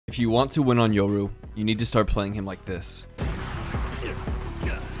If you want to win on Yoru, you need to start playing him like this.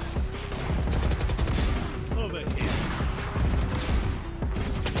 Over here.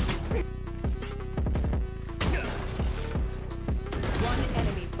 One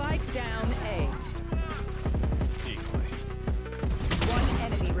enemy. Spike down A. One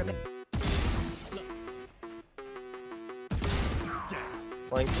enemy remaining.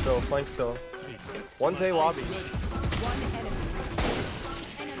 Flank still, flank still. One's A lobby. One enemy.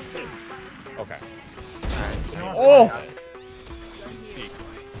 Okay. Oh!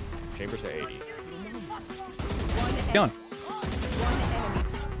 Chambers at 80. Get on. One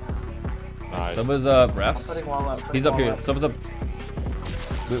enemy. Nice. Soba's refs. He's up here. Soba's up.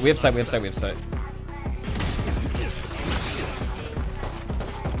 We have sight, we have sight, we have sight.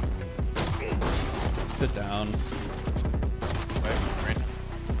 Sit down.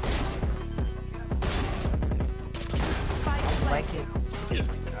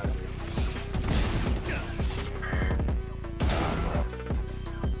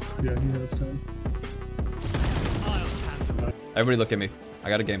 Yeah, he has time. Everybody look at me. I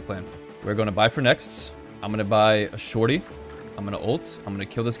got a game plan. We're going to buy for nexts. I'm going to buy a shorty. I'm going to ult. I'm going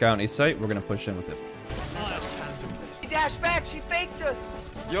to kill this guy on east site. We're going to push in with it. She dashed back. She faked us.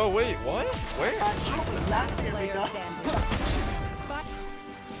 Yo, wait, what? Where? Last player standing.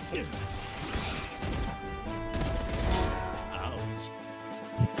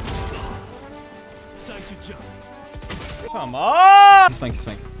 Time to jump. Come on! He's flank, he's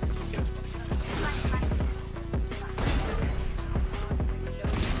flank.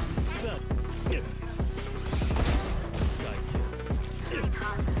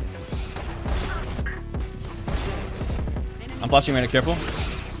 I'm flashing right now, careful.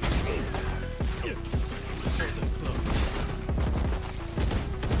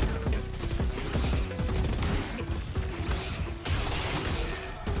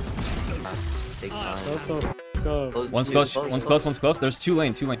 Take time. One's close, one's close, one's close. There's two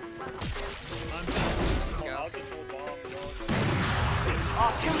lane, two lane.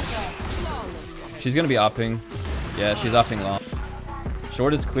 She's gonna be opping. Yeah, she's opping long.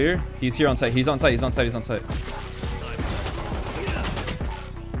 Short is clear. He's here on site. He's on site. He's on site. He's on site.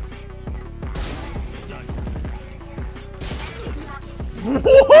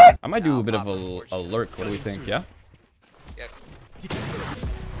 I might do a bit of a lurk. What do we think? Yeah.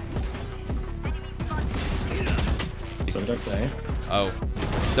 Oh,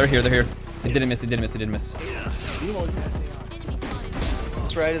 they're here. They're here. They didn't miss. They didn't miss. They didn't miss.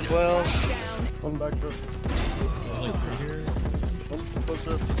 That's right as well. One back door. One's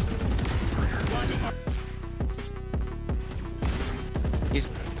closer. He's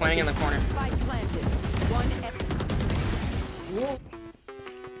planning in the corner. Spike planted. One enemy.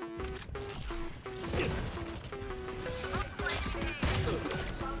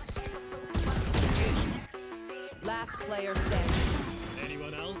 Last player standing.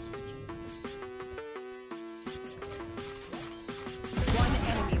 Anyone else? One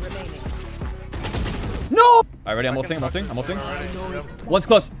enemy remaining. No! Alright, ready? I'm ulting. I'm ulting. I'm ulting. One's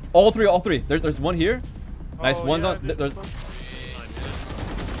close. All three. All three. There's one here. Nice. One's on. There's.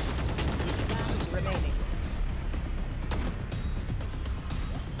 Remaining.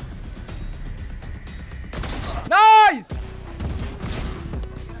 Nice!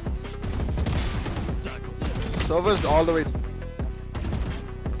 Sova's all the way.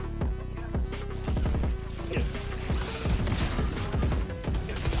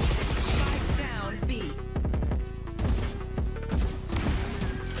 Spike down B.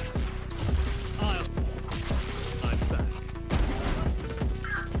 I'm fast.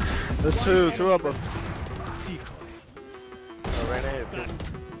 There's two above. Decoy. Right here.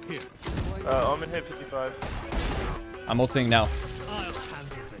 Here. Omen hit 55. I'm ulting now. I'll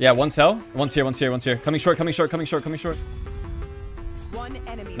handle this. Yeah, one's hell. One's here. One's here. One's here. Coming short. Coming short. Coming short. Coming short. One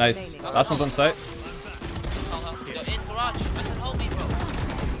enemy Nice. remaining. Last one's on site. You're in garage. I said hold me, bro.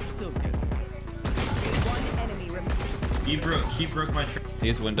 Still good. One enemy remaining. He broke my trick.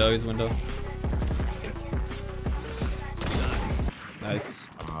 He's window. He's window. Nice.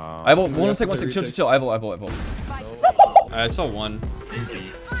 I have ult. One second. One second. Chill. Chill. Chill. I have ult. I have ult. I have ult. I saw one.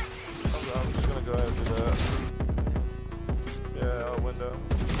 I'm just gonna go ahead and do that. Yeah, out window.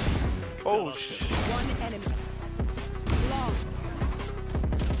 Oh shit. One enemy. Long.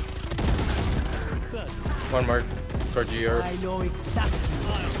 One mark for GR. I know exactly.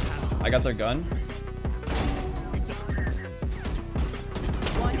 I got their gun.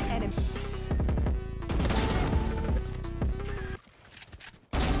 One enemy.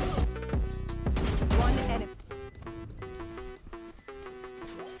 One enemy.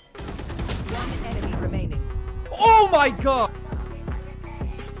 One enemy remaining. Oh my god!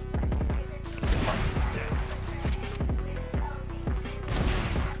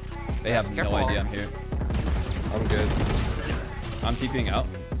 They have Careful. no idea I'm here. I'm good. I'm TPing out.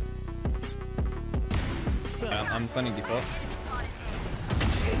 I'm planning default.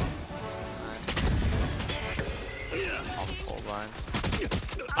 On the pole line.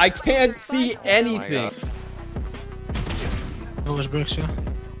 I can't see anything. What was bricks, yeah?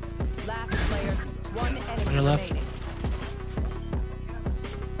 Last player. One enemy your left. remaining.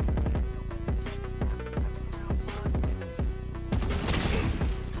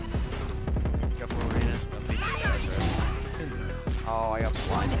 Careful, Arena. I'm beating you guys, right? Oh, I got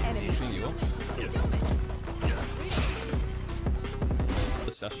One blind. enemy.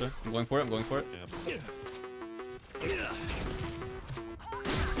 The Sasha. I'm going for it. I'm going for it.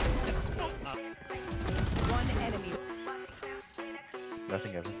 One enemy.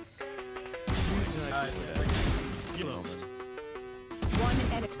 Nothing ever. You lost. One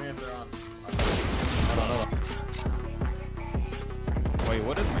enemy. Wait,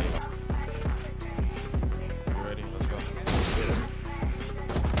 what is me? You ready? Let's go.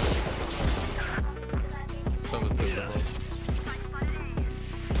 Some of this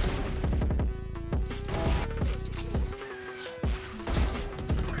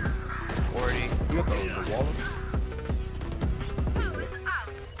above.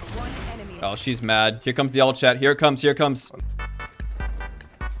 One enemy. Oh, she's mad. Here comes the all chat. Here it comes. Here it comes.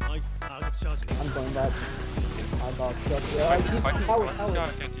 I out of charging. I'm going back. I got shot. Yeah,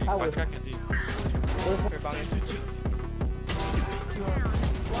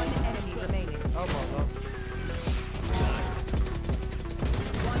 One enemy remaining.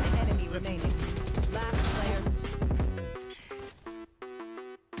 One enemy remaining. Last player.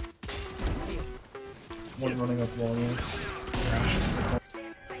 One running up wall, yeah.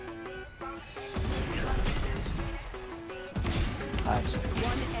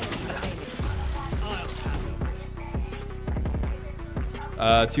 One enemy remaining. I'll handle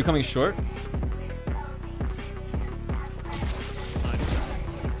this. Two coming short.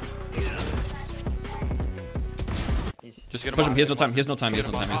 Just get Push him. He has no time. He has no time. He has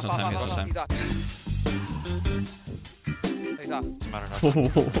no time. He has no time. He has no time. Doesn't matter now.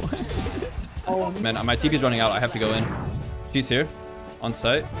 Oh, Man, my TP is running out. I have to go in. She's here. On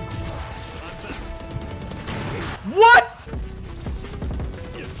site. What?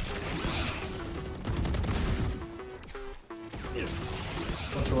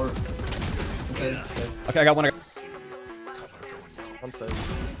 Short. Okay. Okay, I got one. One side.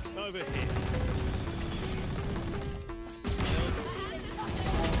 Over here.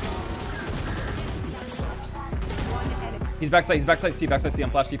 One enemy. He's backside. He's backside C. Backside C.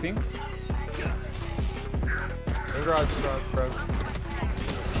 I'm flash TPing. In garage, bro.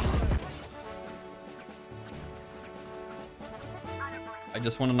 I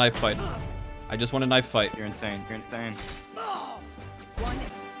just want a knife fight. I just want a knife fight. You're insane. You're insane. One